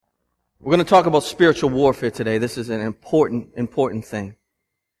We're going to talk about spiritual warfare today. This is an important thing.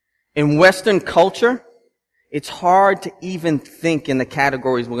 In Western culture, it's hard to even think in the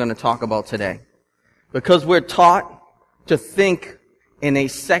categories we're going to talk about today. Because we're taught to think in a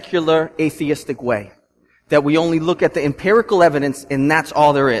secular, atheistic way. That we only look at the empirical evidence and that's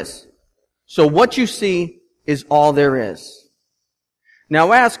all there is. So what you see is all there is.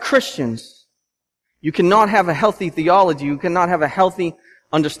 Now as Christians, you cannot have a healthy theology, you cannot have a healthy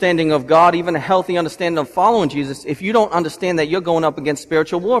understanding of God, even a healthy understanding of following Jesus, if you don't understand that you're going up against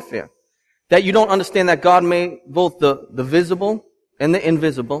spiritual warfare. That you don't understand that God made both the visible and the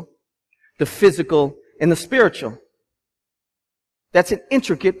invisible, the physical and the spiritual. That's an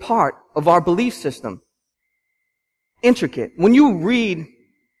intricate part of our belief system. Intricate. When you read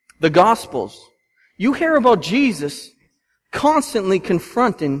the Gospels, you hear about Jesus constantly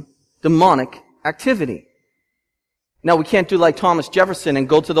confronting demonic activity. Now, we can't do like Thomas Jefferson and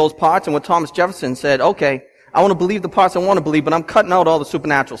go to those parts, and what Thomas Jefferson said, okay, I want to believe the parts I want to believe, but I'm cutting out all the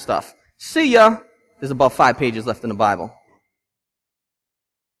supernatural stuff. See ya. There's about 5 pages left in the Bible.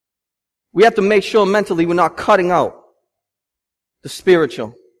 We have to make sure mentally we're not cutting out the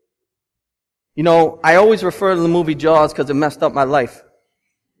spiritual. You know, I always refer to the movie Jaws because it messed up my life.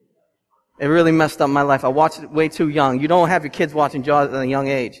 It really messed up my life. I watched it way too young. You don't have your kids watching Jaws at a young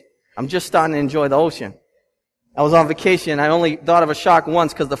age. I'm just starting to enjoy the ocean. I was on vacation. I only thought of a shark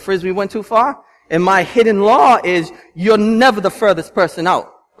once because the frisbee went too far. And my hidden law is you're never the furthest person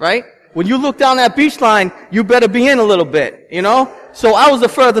out, right? When you look down that beach line, you better be in a little bit, you know? So I was the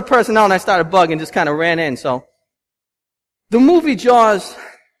furthest person out and I started bugging, just kind of ran in. So the movie Jaws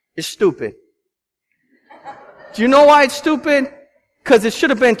is stupid. Do you know why it's stupid? Because it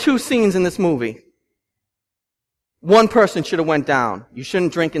should have been 2 scenes in this movie. One person should have went down. You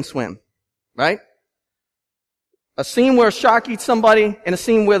shouldn't drink and swim, right? A scene where a shark eats somebody and a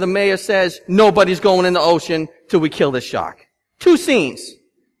scene where the mayor says, nobody's going in the ocean till we kill this shark. 2 scenes.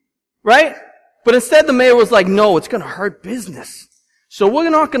 Right? But instead the mayor was like, no, it's going to hurt business. So we're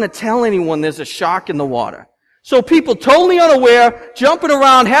not going to tell anyone there's a shark in the water. So people totally unaware, jumping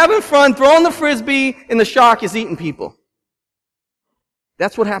around, having fun, throwing the frisbee, and the shark is eating people.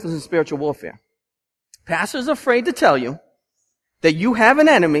 That's what happens in spiritual warfare. Pastors are afraid to tell you that you have an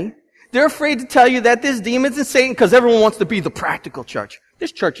enemy. They're afraid to tell you that there's demons and Satan because everyone wants to be the practical church.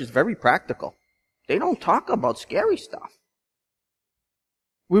 This church is very practical. They don't talk about scary stuff.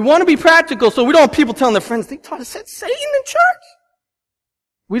 We want to be practical so we don't want people telling their friends, they taught us Satan in church.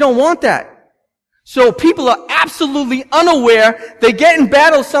 We don't want that. So people are absolutely unaware. They get in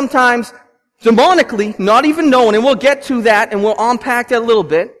battles sometimes demonically, not even knowing, and we'll get to that and we'll unpack that a little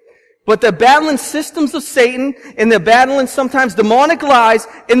bit. But they're battling systems of Satan, and they're battling sometimes demonic lies,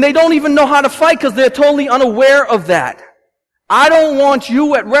 and they don't even know how to fight because they're totally unaware of that. I don't want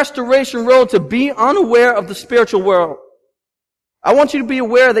you at Restoration Road to be unaware of the spiritual world. I want you to be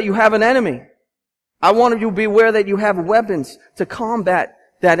aware that you have an enemy. I want you to be aware that you have weapons to combat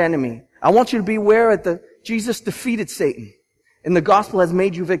that enemy. I want you to be aware that Jesus defeated Satan, and the gospel has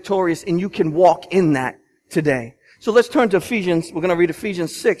made you victorious, and you can walk in that today. So let's turn to Ephesians. We're going to read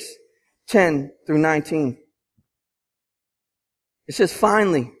Ephesians 6:10 through 19. It says,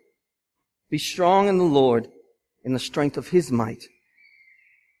 finally, be strong in the Lord in the strength of His might.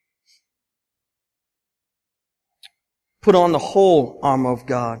 Put on the whole armor of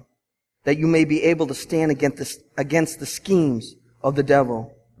God, that you may be able to stand against the schemes of the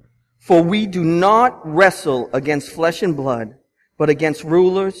devil. For we do not wrestle against flesh and blood, but against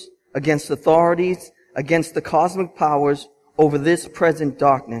rulers, against authorities, against the cosmic powers over this present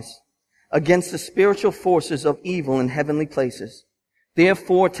darkness, against the spiritual forces of evil in heavenly places.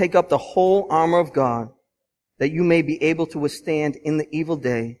 Therefore, take up the whole armor of God, that you may be able to withstand in the evil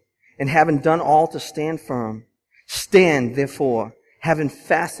day, and having done all to stand firm. Stand, therefore, having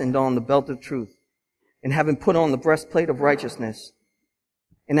fastened on the belt of truth, and having put on the breastplate of righteousness,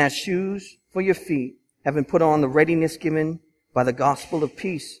 and as shoes for your feet, having put on the readiness given by the gospel of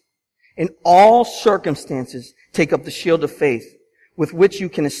peace. In all circumstances, take up the shield of faith, with which you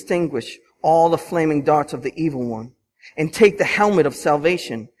can extinguish all the flaming darts of the evil one. And take the helmet of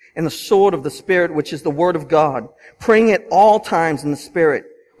salvation and the sword of the Spirit, which is the word of God, praying at all times in the Spirit,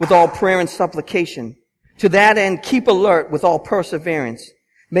 with all prayer and supplication. To that end, keep alert with all perseverance,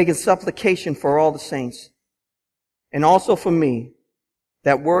 making supplication for all the saints, and also for me,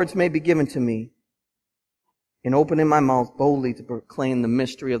 that words may be given to me, and opening my mouth boldly to proclaim the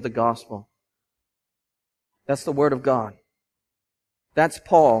mystery of the gospel. That's the word of God. That's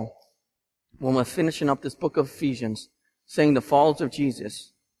Paul, when we're finishing up this book of Ephesians, saying the followers of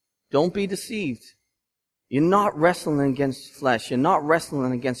Jesus, don't be deceived. You're not wrestling against flesh. You're not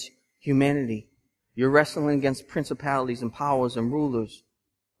wrestling against humanity. You're wrestling against principalities and powers and rulers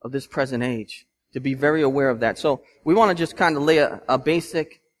of this present age. To be very aware of that. So we want to just kind of lay a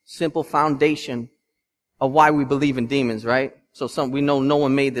basic, simple foundation of why we believe in demons, right? So we know no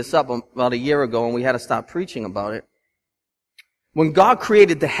one made this up about a year ago, and we had to stop preaching about it. When God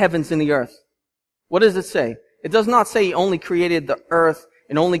created the heavens and the earth, what does it say? It does not say He only created the earth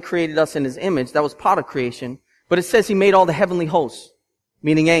and only created us in His image. That was part of creation. But it says He made all the heavenly hosts,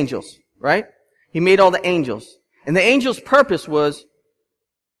 meaning angels, right? He made all the angels. And the angels' purpose was,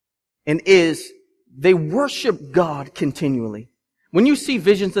 and is, they worship God continually. When you see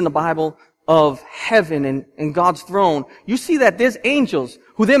visions in the Bible of heaven and God's throne, you see that there's angels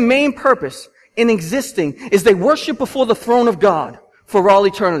who their main purpose in existing is they worship before the throne of God for all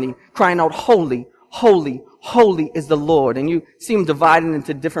eternity, crying out, holy, holy, holy is the Lord. And you see them divided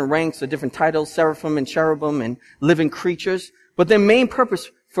into different ranks or different titles, seraphim and cherubim and living creatures. But their main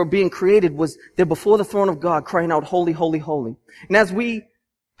purpose for being created was they're before the throne of God, crying out, holy, holy, holy. And as we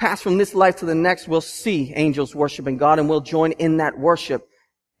pass from this life to the next, we'll see angels worshiping God, and we'll join in that worship,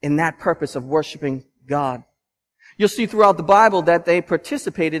 in that purpose of worshiping God. You'll see throughout the Bible that they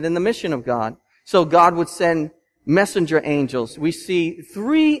participated in the mission of God. So God would send messenger angels. We see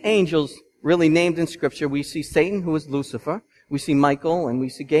 3 angels really named in Scripture. We see Satan, who is Lucifer. We see Michael, and we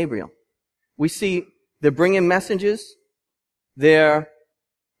see Gabriel. We see they're bringing messages. They're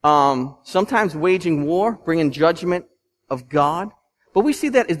sometimes waging war, bringing judgment of God. But we see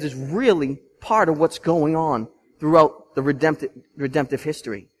that it is really part of what's going on throughout the redemptive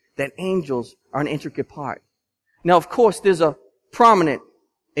history, that angels are an intricate part. Now, of course, there's a prominent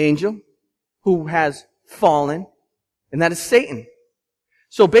angel who has fallen, and that is Satan.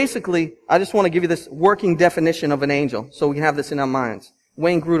 So basically, I just want to give you this working definition of an angel so we can have this in our minds.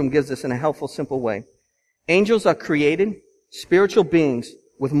 Wayne Grudem gives this in a helpful, simple way. Angels are created, spiritual beings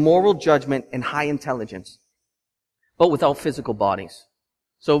with moral judgment and high intelligence, but without physical bodies.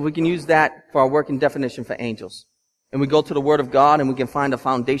 So we can use that for our working definition for angels. And we go to the Word of God and we can find a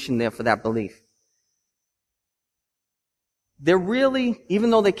foundation there for that belief. They're really, even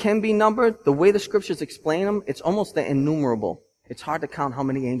though they can be numbered, the way the Scriptures explain them, it's almost innumerable. It's hard to count how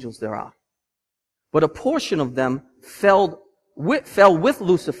many angels there are. But a portion of them fell with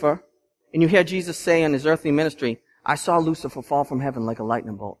Lucifer, and you hear Jesus say in His earthly ministry, I saw Lucifer fall from heaven like a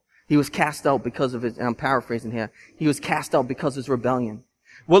lightning bolt. He was cast out because of his, and I'm paraphrasing here, he was cast out because of his rebellion.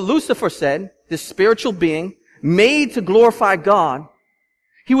 What Lucifer said, this spiritual being, made to glorify God,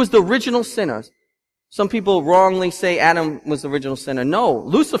 he was the original sinner. Some people wrongly say Adam was the original sinner. No,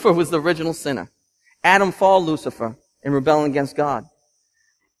 Lucifer was the original sinner. Adam followed Lucifer in rebelling against God.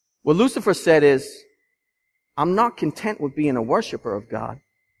 What Lucifer said is, I'm not content with being a worshiper of God.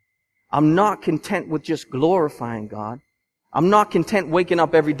 I'm not content with just glorifying God. I'm not content waking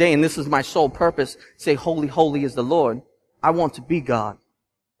up every day and this is my sole purpose, say, holy, holy is the Lord. I want to be God.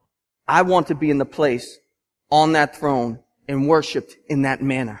 I want to be in the place on that throne and worshipped in that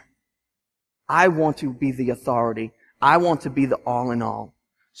manner. I want to be the authority. I want to be the all in all.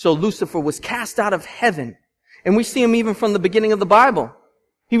 So Lucifer was cast out of heaven. And we see him even from the beginning of the Bible.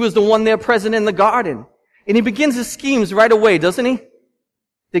 He was the one there present in the garden. And he begins his schemes right away, doesn't he?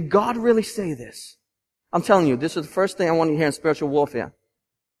 Did God really say this? I'm telling you, this is the first thing I want you to hear in spiritual warfare.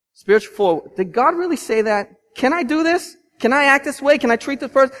 Did God really say that? Can I do this? Can I act this way? Can I treat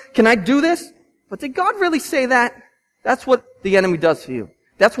this person? Can I do this? But did God really say that? That's what the enemy does to you.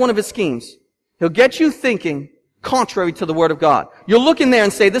 That's one of his schemes. He'll get you thinking contrary to the Word of God. You'll look in there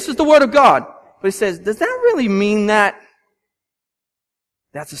and say, this is the Word of God. But he says, does that really mean that?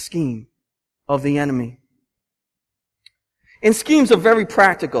 That's a scheme of the enemy. And schemes are very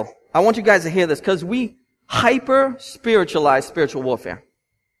practical. I want you guys to hear this because we hyper-spiritualize spiritual warfare.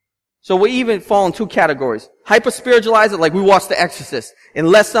 So we even fall in 2 categories. Hyper-spiritualize it like we watch The Exorcist.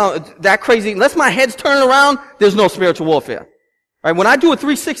 Unless my head's turning around, there's no spiritual warfare. Right? When I do a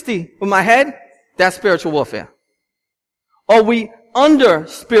 360 with my head, that's spiritual warfare. Or we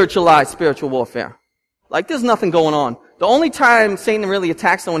under-spiritualize spiritual warfare. Like there's nothing going on. The only time Satan really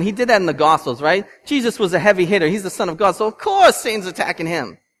attacks someone, he did that in the Gospels, right? Jesus was a heavy hitter. He's the Son of God. So of course Satan's attacking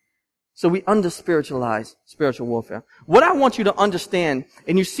him. So we under-spiritualize spiritual warfare. What I want you to understand,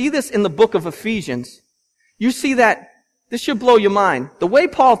 and you see this in the book of Ephesians, you see that this should blow your mind. The way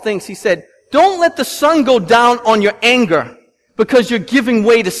Paul thinks, he said, don't let the sun go down on your anger because you're giving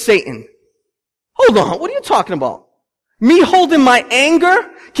way to Satan. Hold on, what are you talking about? Me holding my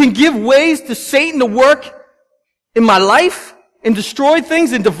anger can give ways to Satan to work in my life and destroy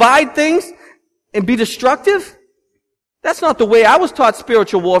things and divide things and be destructive? That's not the way I was taught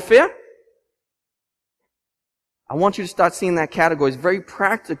spiritual warfare. I want you to start seeing that category. It's very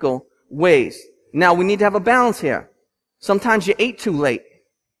practical ways. Now, we need to have a balance here. Sometimes you ate too late,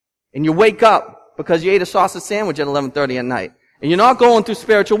 and you wake up because you ate a sausage sandwich at 11:30 at night, and you're not going through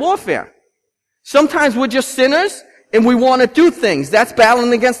spiritual warfare. Sometimes we're just sinners, and we want to do things. That's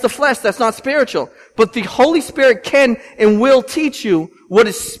battling against the flesh. That's not spiritual. But the Holy Spirit can and will teach you what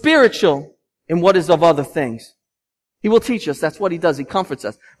is spiritual and what is of other things. He will teach us. That's what He does. He comforts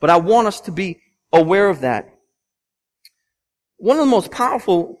us. But I want us to be aware of that. One of the most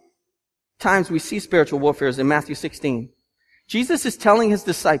powerful times we see spiritual warfare is in Matthew 16. Jesus is telling His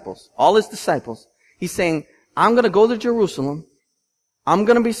disciples, all His disciples, He's saying, I'm going to go to Jerusalem. I'm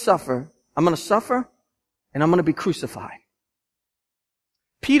going to suffer, and I'm going to be crucified.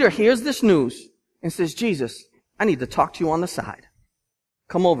 Peter hears this news and says, Jesus, I need to talk to you on the side.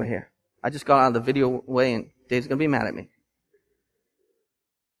 Come over here. I just got out of the video way, and Dave's going to be mad at me.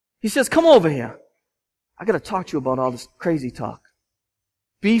 He says, come over here. I got to talk to you about all this crazy talk.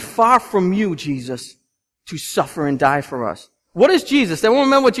 Be far from you, Jesus, to suffer and die for us. What is Jesus? Everyone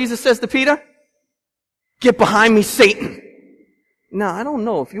remember what Jesus says to Peter? Get behind me, Satan. Now, I don't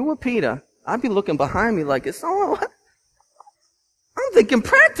know. If you were Peter, I'd be looking behind me like it's all. I'm thinking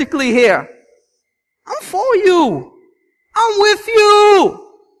practically here. I'm for you. I'm with you.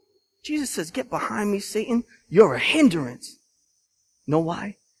 Jesus says, get behind me, Satan. You're a hindrance. Know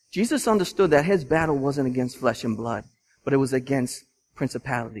why? Jesus understood that His battle wasn't against flesh and blood, but it was against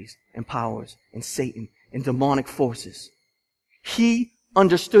principalities and powers and Satan and demonic forces. He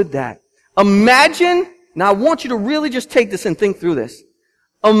understood that. Imagine, now I want you to really just take this and think through this.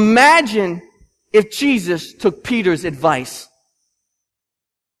 Imagine if Jesus took Peter's advice.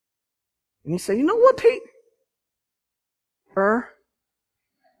 And he said, you know what, Pete? I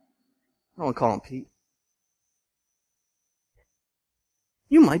don't want to call him Pete.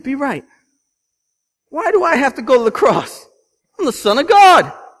 You might be right. Why do I have to go to the cross? I'm the Son of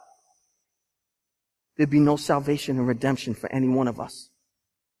God. There'd be no salvation and redemption for any one of us.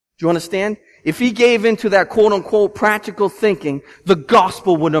 Do you understand? If He gave into that quote-unquote practical thinking, the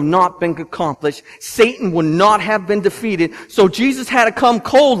gospel would have not been accomplished. Satan would not have been defeated. So Jesus had to come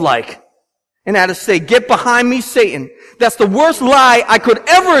cold-like and had to say, get behind me, Satan. That's the worst lie I could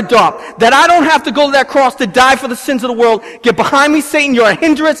ever adopt, that I don't have to go to that cross to die for the sins of the world. Get behind me, Satan. You're a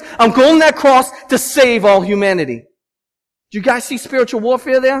hindrance. I'm going to that cross to save all humanity. Do you guys see spiritual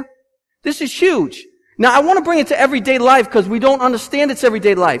warfare there? This is huge. Now, I want to bring it to everyday life because we don't understand its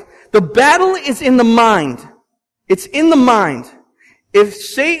everyday life. The battle is in the mind. It's in the mind. If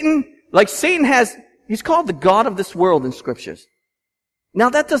Satan, he's called the God of this world in scriptures. Now,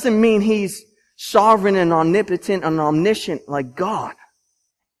 that doesn't mean he's sovereign and omnipotent and omniscient like God.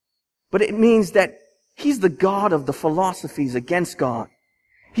 But it means that he's the God of the philosophies against God.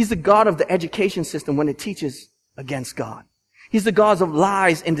 He's the God of the education system when it teaches against God. He's the God of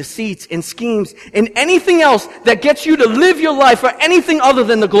lies and deceits and schemes and anything else that gets you to live your life for anything other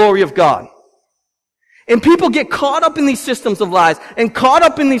than the glory of God. And people get caught up in these systems of lies and caught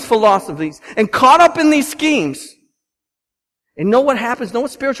up in these philosophies and caught up in these schemes. And know what happens? Know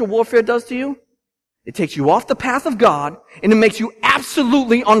what spiritual warfare does to you? It takes you off the path of God and it makes you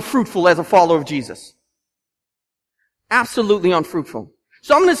absolutely unfruitful as a follower of Jesus. Absolutely unfruitful.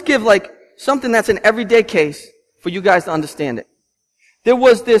 So I'm going to give something that's an everyday case for you guys to understand it. There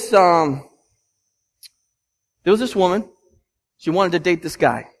was this woman. She wanted to date this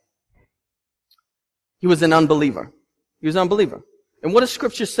guy. He was an unbeliever. And what does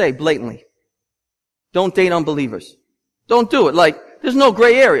scripture say blatantly? Don't date unbelievers. Don't do it. There's no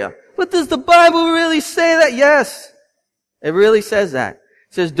gray area. But does the Bible really say that? Yes. It really says that.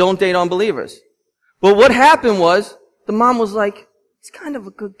 It says don't date unbelievers. But what happened was, the mom was like, he's kind of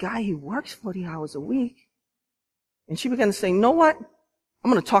a good guy. He works 40 hours a week. And she began to say, you know what?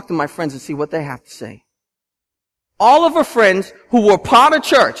 I'm going to talk to my friends and see what they have to say. All of her friends who were part of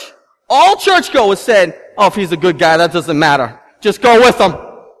church, all churchgoers said, oh, if he's a good guy, that doesn't matter. Just go with him.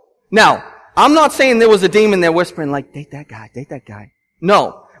 Now, I'm not saying there was a demon there whispering date that guy.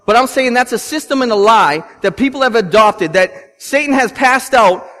 No. But I'm saying that's a system and a lie that people have adopted, that Satan has passed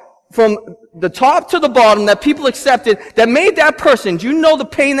out from the top to the bottom, that people accepted, that made that person, do you know the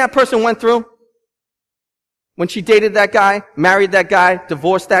pain that person went through? When she dated that guy, married that guy,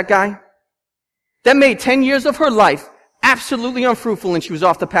 divorced that guy? That made 10 years of her life absolutely unfruitful and she was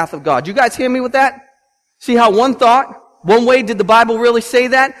off the path of God. You guys hear me with that? See how one thought, one way did the Bible really say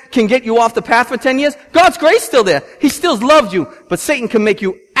that, can get you off the path for 10 years? God's grace still there. He still loves you, but Satan can make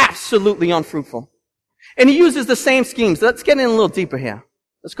you absolutely unfruitful. And he uses the same schemes. Let's get in a little deeper here.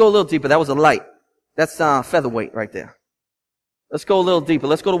 Let's go a little deeper. That was a light. That's featherweight right there. Let's go a little deeper.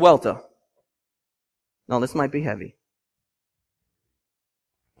 Let's go to welter. No, this might be heavy.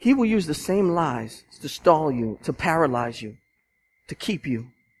 he will use the same lies to stall you, to paralyze you, to keep you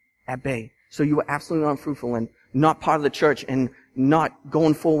at bay. So you are absolutely unfruitful and not part of the church and not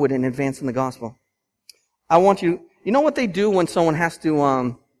going forward and advancing the gospel. I want you know what they do when someone has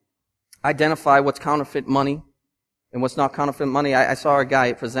to identify what's counterfeit money and what's not counterfeit money? I saw a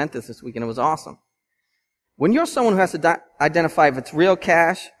guy present this week and it was awesome. When you're someone who has to identify if it's real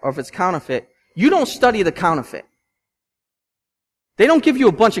cash or if it's counterfeit, you don't study the counterfeit. They don't give you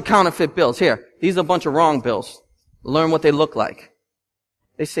a bunch of counterfeit bills. Here, these are a bunch of wrong bills. Learn what they look like.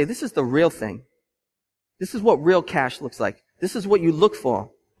 They say, this is the real thing. This is what real cash looks like. This is what you look for.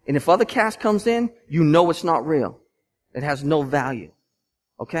 And if other cash comes in, you know it's not real. It has no value.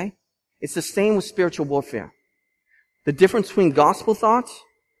 Okay? It's the same with spiritual warfare. The difference between gospel thoughts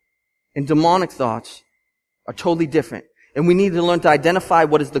and demonic thoughts are totally different. And we need to learn to identify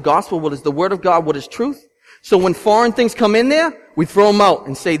what is the gospel, what is the word of God, what is truth. So when foreign things come in there, we throw them out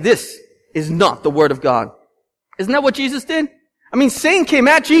and say, this is not the word of God. Isn't that what Jesus did? I mean, Satan came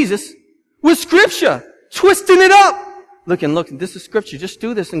at Jesus with scripture, twisting it up. Look, this is scripture. Just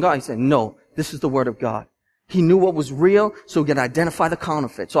do this. And God, he said, no, this is the word of God. He knew what was real, so we can identify the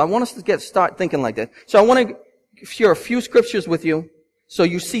counterfeit. So I want us to start thinking like that. So I want to share a few scriptures with you so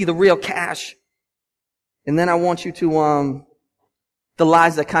you see the real cash. And then I want you to, the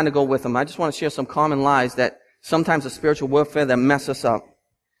lies that kind of go with them. I just want to share some common lies that sometimes are spiritual warfare that mess us up.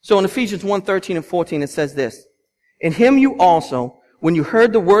 So in Ephesians 1:13 and 14, it says this, in him you also, when you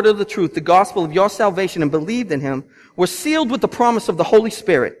heard the word of the truth, the gospel of your salvation, and believed in him, were sealed with the promise of the Holy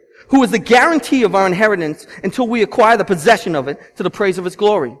Spirit, who is the guarantee of our inheritance until we acquire the possession of it to the praise of his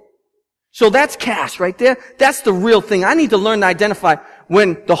glory. So that's cash right there. That's the real thing. I need to learn to identify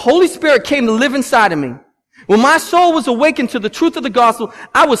when the Holy Spirit came to live inside of me. When my soul was awakened to the truth of the gospel,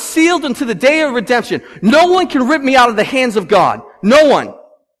 I was sealed unto the day of redemption. No one can rip me out of the hands of God. No one.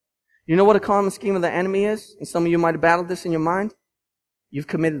 You know what a common scheme of the enemy is? And some of you might have battled this in your mind. You've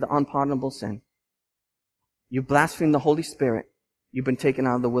committed the unpardonable sin. You've blasphemed the Holy Spirit. You've been taken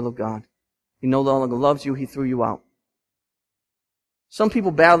out of the will of God. He no longer loves you. He threw you out. Some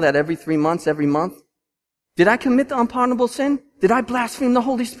people battle that every 3 months, every month. Did I commit the unpardonable sin? Did I blaspheme the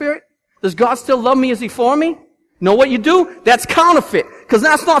Holy Spirit? Does God still love me? Is he for me? Know what you do? That's counterfeit. Because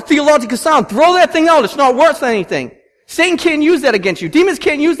that's not theologically sound. Throw that thing out. It's not worth anything. Satan can't use that against you. Demons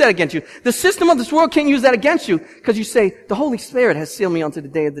can't use that against you. The system of this world can't use that against you. Because you say, the Holy Spirit has sealed me unto the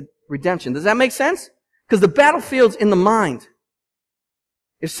day of the redemption. Does that make sense? Because the battlefield's in the mind.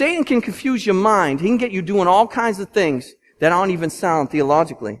 If Satan can confuse your mind, he can get you doing all kinds of things that aren't even sound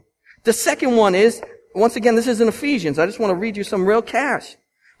theologically. The second one is, once again, this is in Ephesians. I just want to read you some real cash.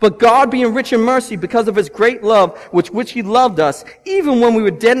 But God, being rich in mercy, because of his great love, which he loved us, even when we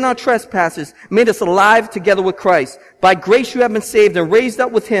were dead in our trespasses, made us alive together with Christ. By grace you have been saved and raised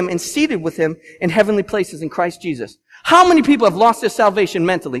up with him and seated with him in heavenly places in Christ Jesus. How many people have lost their salvation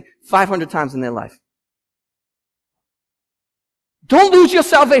mentally 500 times in their life? Don't lose your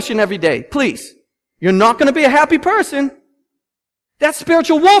salvation every day, please. You're not going to be a happy person. That's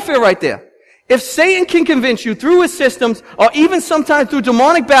spiritual warfare right there. If Satan can convince you through his systems, or even sometimes through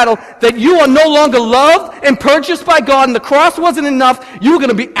demonic battle, that you are no longer loved and purchased by God and the cross wasn't enough, you're going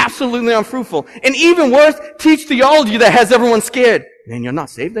to be absolutely unfruitful. And even worse, teach theology that has everyone scared. Man, you're not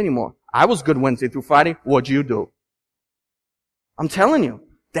saved anymore. I was good Wednesday through Friday. What'd you do? I'm telling you,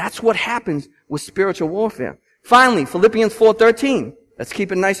 that's what happens with spiritual warfare. Finally, Philippians 4:13. Let's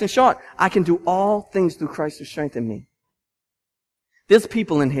keep it nice and short. I can do all things through Christ who strengthens me. There's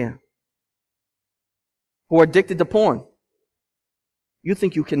people in here who are addicted to porn. You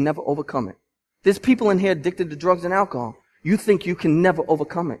think you can never overcome it. There's people in here addicted to drugs and alcohol. You think you can never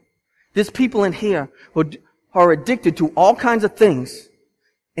overcome it. There's people in here who are addicted to all kinds of things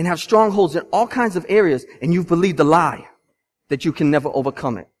and have strongholds in all kinds of areas, and you've believed the lie that you can never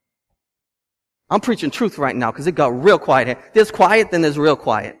overcome it. I'm preaching truth right now because it got real quiet here. There's quiet, then there's real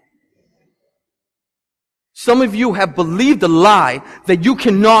quiet. Some of you have believed the lie that you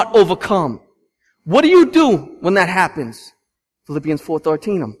cannot overcome. What do you do when that happens? Philippians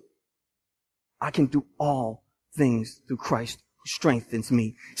 4:13. I can do all things through Christ who strengthens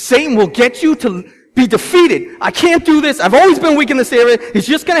me. Satan will get you to be defeated. I can't do this. I've always been weak in this area. He's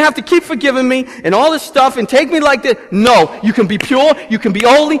just going to have to keep forgiving me and all this stuff and take me like this. No, you can be pure. You can be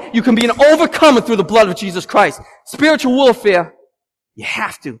holy. You can be an overcomer through the blood of Jesus Christ. Spiritual warfare, you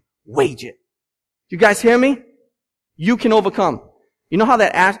have to wage it. You guys hear me? You can overcome. You know how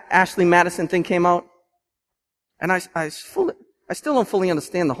that Ashley Madison thing came out? And I still don't fully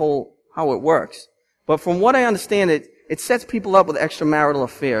understand how it works. But from what I understand, it sets people up with extramarital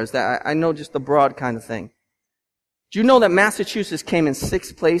affairs. That I know just the broad kind of thing. Do you know that Massachusetts came in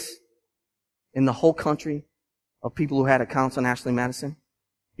 6th place in the whole country of people who had accounts on Ashley Madison?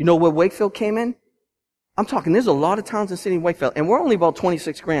 You know where Wakefield came in? I'm talking, there's a lot of towns in the city of Wakefield, and we're only about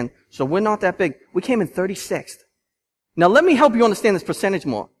 26 grand, so we're not that big. We came in 36th. Now let me help you understand this percentage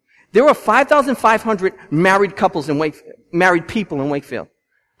more. There are 5,500 married couples in Wakefield, married people in Wakefield.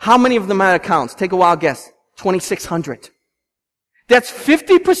 How many of them had accounts? Take a wild guess. 2,600. That's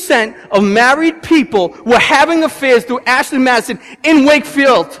 50% of married people were having affairs through Ashley Madison in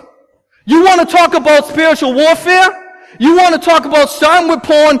Wakefield. You want to talk about spiritual warfare? You want to talk about starting with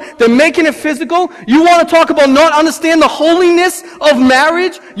porn, then making it physical? You want to talk about not understanding the holiness of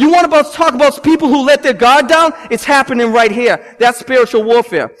marriage? You want to talk about people who let their guard down? It's happening right here. That's spiritual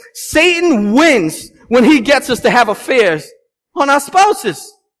warfare. Satan wins when he gets us to have affairs on our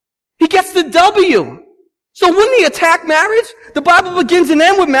spouses. He gets the W. So wouldn't he attack marriage? The Bible begins and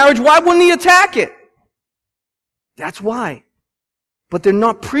ends with marriage. Why wouldn't he attack it? That's why. But they're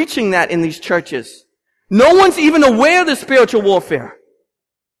not preaching that in these churches. No one's even aware of the spiritual warfare.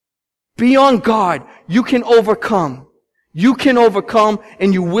 Be on guard. You can overcome. You can overcome,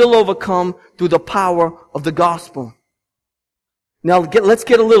 and you will overcome through the power of the gospel. Now let's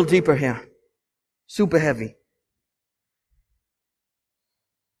get a little deeper here. Super heavy.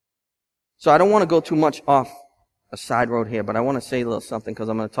 So I don't want to go too much off a side road here, but I want to say a little something because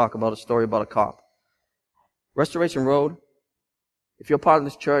I'm going to talk about a story about a cop. Restoration Road, if you're part of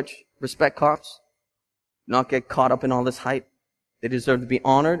this church, respect cops. Not get caught up in all this hype. They deserve to be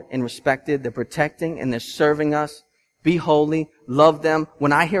honored and respected. They're protecting and they're serving us. Be holy. Love them.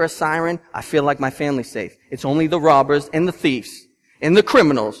 When I hear a siren, I feel like my family's safe. It's only the robbers and the thieves and the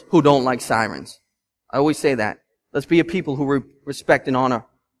criminals who don't like sirens. I always say that. Let's be a people who respect and honor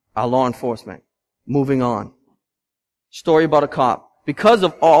our law enforcement. Moving on. Story about a cop. Because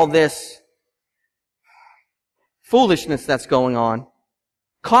of all this foolishness that's going on,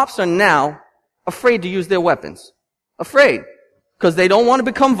 cops are now afraid to use their weapons. Afraid. Because they don't want to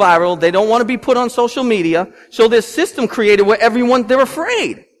become viral. They don't want to be put on social media. So there's system created where they're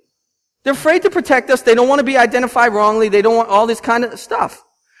afraid. They're afraid to protect us. They don't want to be identified wrongly. They don't want all this kind of stuff.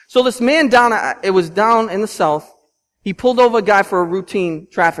 So this man it was down in the south. He pulled over a guy for a routine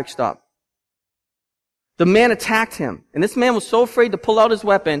traffic stop. The man attacked him. And this man was so afraid to pull out his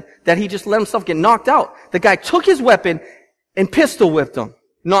weapon that he just let himself get knocked out. The guy took his weapon and pistol whipped him.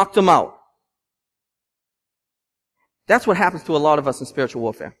 Knocked him out. That's what happens to a lot of us in spiritual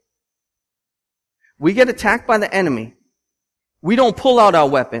warfare. We get attacked by the enemy. We don't pull out our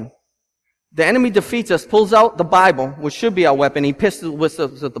weapon. The enemy defeats us, pulls out the Bible, which should be our weapon. He pistol whips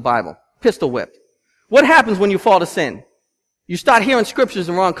us with the Bible. Pistol whipped. What happens when you fall to sin? You start hearing scriptures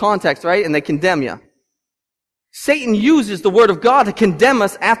in wrong context, right? And they condemn you. Satan uses the word of God to condemn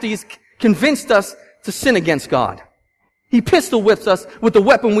us after he's convinced us to sin against God. He pistol whips us with the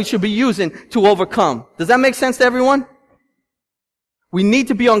weapon we should be using to overcome. Does that make sense to everyone? We need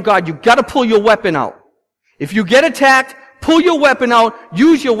to be on guard. You've got to pull your weapon out. If you get attacked, pull your weapon out.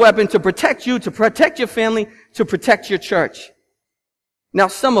 Use your weapon to protect you, to protect your family, to protect your church. Now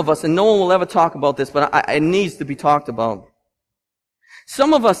some of us, and no one will ever talk about this, but it needs to be talked about.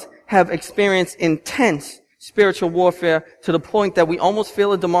 Some of us have experienced intense spiritual warfare to the point that we almost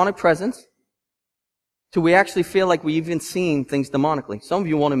feel a demonic presence. Till we actually feel like we've even seen things demonically. Some of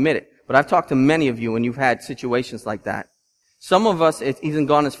you won't admit it, but I've talked to many of you and you've had situations like that. Some of us, it's even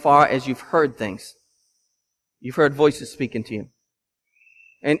gone as far as you've heard things. You've heard voices speaking to you.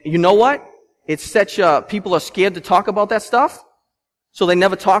 And you know what? It's people are scared to talk about that stuff, so they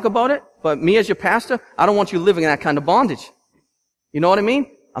never talk about it. But me as your pastor, I don't want you living in that kind of bondage. You know what I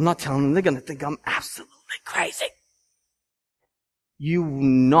mean? I'm not telling them. They're going to think I'm absolutely crazy. You will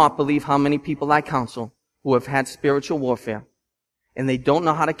not believe how many people I counsel who have had spiritual warfare, and they don't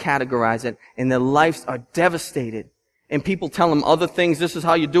know how to categorize it, and their lives are devastated. And people tell them other things, this is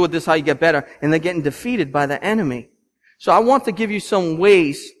how you do it, this is how you get better, and they're getting defeated by the enemy. So I want to give you some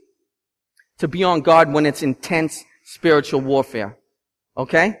ways to be on guard when it's intense spiritual warfare.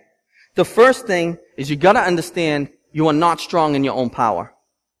 Okay? The first thing is you gotta understand you are not strong in your own power.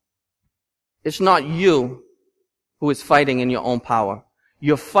 It's not you who is fighting in your own power.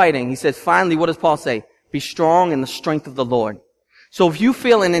 You're fighting. He says, finally, what does Paul say? Be strong in the strength of the Lord. So if you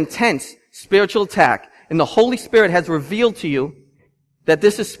feel an intense spiritual attack, and the Holy Spirit has revealed to you that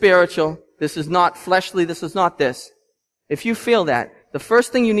this is spiritual, this is not fleshly, this is not this. If you feel that, the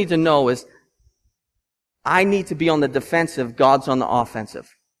first thing you need to know is, I need to be on the defensive, God's on the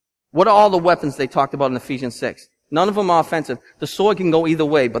offensive. What are all the weapons they talked about in Ephesians 6? None of them are offensive. The sword can go either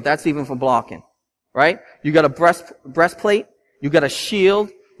way, but that's even for blocking. Right? You got a breastplate, you got a shield,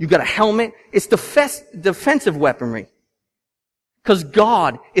 You got a helmet. It's defensive weaponry. Because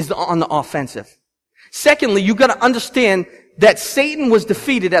God is on the offensive. Secondly, you got to understand that Satan was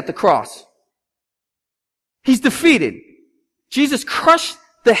defeated at the cross. He's defeated. Jesus crushed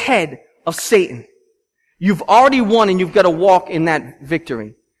the head of Satan. You've already won and you've got to walk in that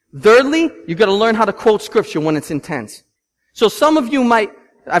victory. Thirdly, you've got to learn how to quote scripture when it's intense. So some of you might,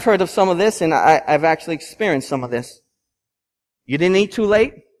 I've heard of some of this and I've actually experienced some of this. You didn't eat too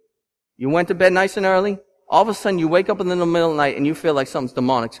late. You went to bed nice and early. All of a sudden you wake up in the middle of the night and you feel like something's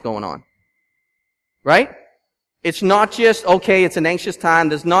demonic's going on. Right? It's not just, okay, it's an anxious time.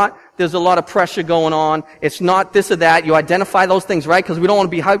 There's a lot of pressure going on. It's not this or that. You identify those things, right? Because we don't want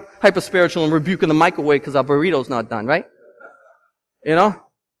to be hyper spiritual and rebuking the microwave because our burrito's not done, right? You know?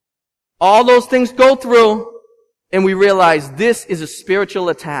 All those things go through and we realize this is a spiritual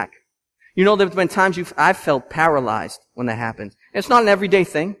attack. You know, there's been times I've felt paralyzed when that happens. And it's not an everyday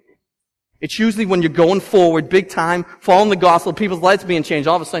thing. It's usually when you're going forward, big time, following the gospel, people's lives being changed.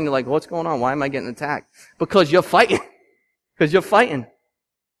 All of a sudden you're like, what's going on? Why am I getting attacked? Because you're fighting. Because you're fighting.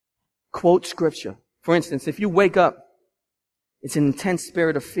 Quote scripture. For instance, if you wake up, it's an intense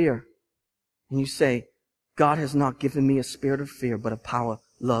spirit of fear. And you say, God has not given me a spirit of fear, but a power,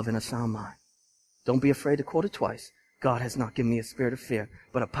 love, and a sound mind. Don't be afraid to quote it twice. God has not given me a spirit of fear,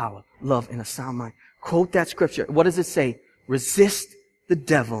 but a power, love, and a sound mind. Quote that scripture. What does it say? Resist the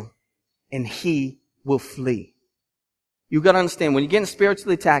devil and he will flee. You got to understand, when you're getting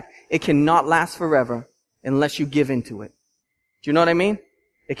spiritually attacked, it cannot last forever unless you give into it. Do you know what I mean?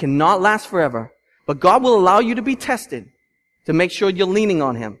 It cannot last forever. But God will allow you to be tested to make sure you're leaning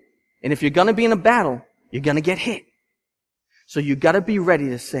on him. And if you're going to be in a battle, you're going to get hit. So you got to be ready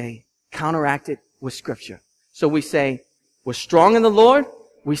to say, counteract it with scripture. So we say, we're strong in the Lord.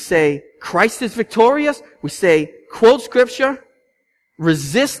 We say, Christ is victorious. We say, quote scripture.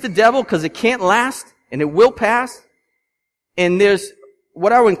 Resist the devil because it can't last and it will pass. And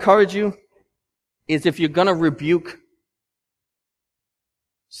what I would encourage you is if you're going to rebuke,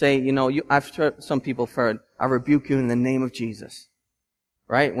 say, I've heard some people have heard, I rebuke you in the name of Jesus.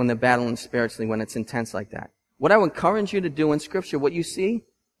 Right? When they're battling spiritually, when it's intense like that. What I would encourage you to do in scripture, what you see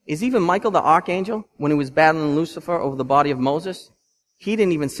is even Michael the archangel, when he was battling Lucifer over the body of Moses, he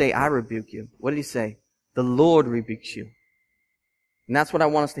didn't even say, I rebuke you. What did he say? The Lord rebukes you. And that's what I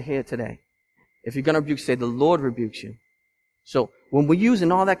want us to hear today. If you're going to rebuke, say, the Lord rebukes you. So when we're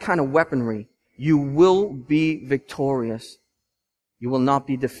using all that kind of weaponry, you will be victorious. You will not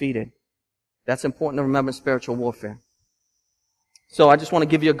be defeated. That's important to remember in spiritual warfare. So I just want to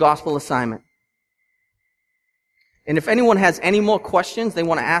give you a gospel assignment. And if anyone has any more questions they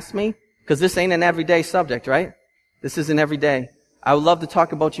want to ask me, because this ain't an everyday subject, right? This isn't every day. I would love to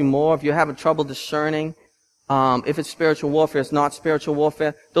talk about you more. If you're having trouble discerning, if it's spiritual warfare, it's not spiritual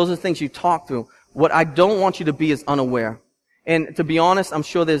warfare. Those are the things you talk through. What I don't want you to be is unaware. And to be honest, I'm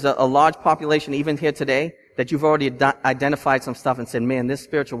sure there's a large population, even here today, that you've already identified some stuff and said, man, this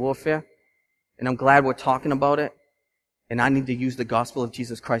spiritual warfare, and I'm glad we're talking about it, and I need to use the gospel of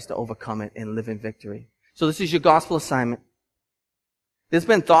Jesus Christ to overcome it and live in victory. So this is your gospel assignment. There's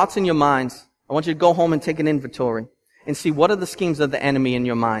been thoughts in your minds. I want you to go home and take an inventory and see what are the schemes of the enemy in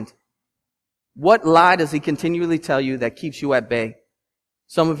your mind. What lie does he continually tell you that keeps you at bay?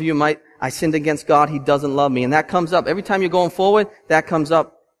 Some of you might, I sinned against God, he doesn't love me. And that comes up. Every time you're going forward, that comes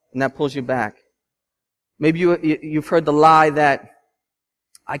up and that pulls you back. Maybe you've heard the lie that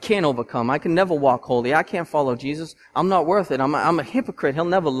I can't overcome. I can never walk holy. I can't follow Jesus. I'm not worth it. I'm a hypocrite. He'll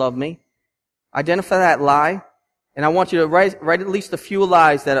never love me. Identify that lie. And I want you to write at least a few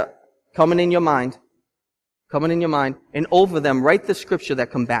lies that are coming in your mind. And over them, write the scripture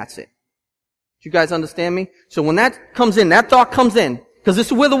that combats it. Do you guys understand me? So when that comes in, that thought comes in, because this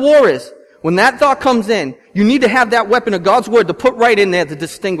is where the war is. When that thought comes in, you need to have that weapon of God's word to put right in there to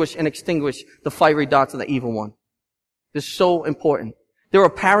distinguish and extinguish the fiery darts of the evil one. This is so important. There are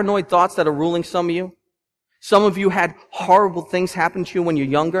paranoid thoughts that are ruling some of you. Some of you had horrible things happen to you when you're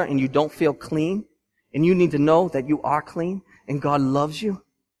younger and you don't feel clean. And you need to know that you are clean and God loves you.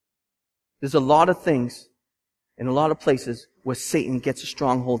 There's a lot of things in a lot of places where Satan gets a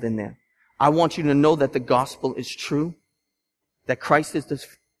stronghold in there. I want you to know that the gospel is true, that Christ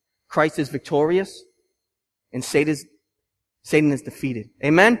is victorious, and Satan is defeated.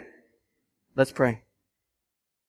 Amen? Let's pray.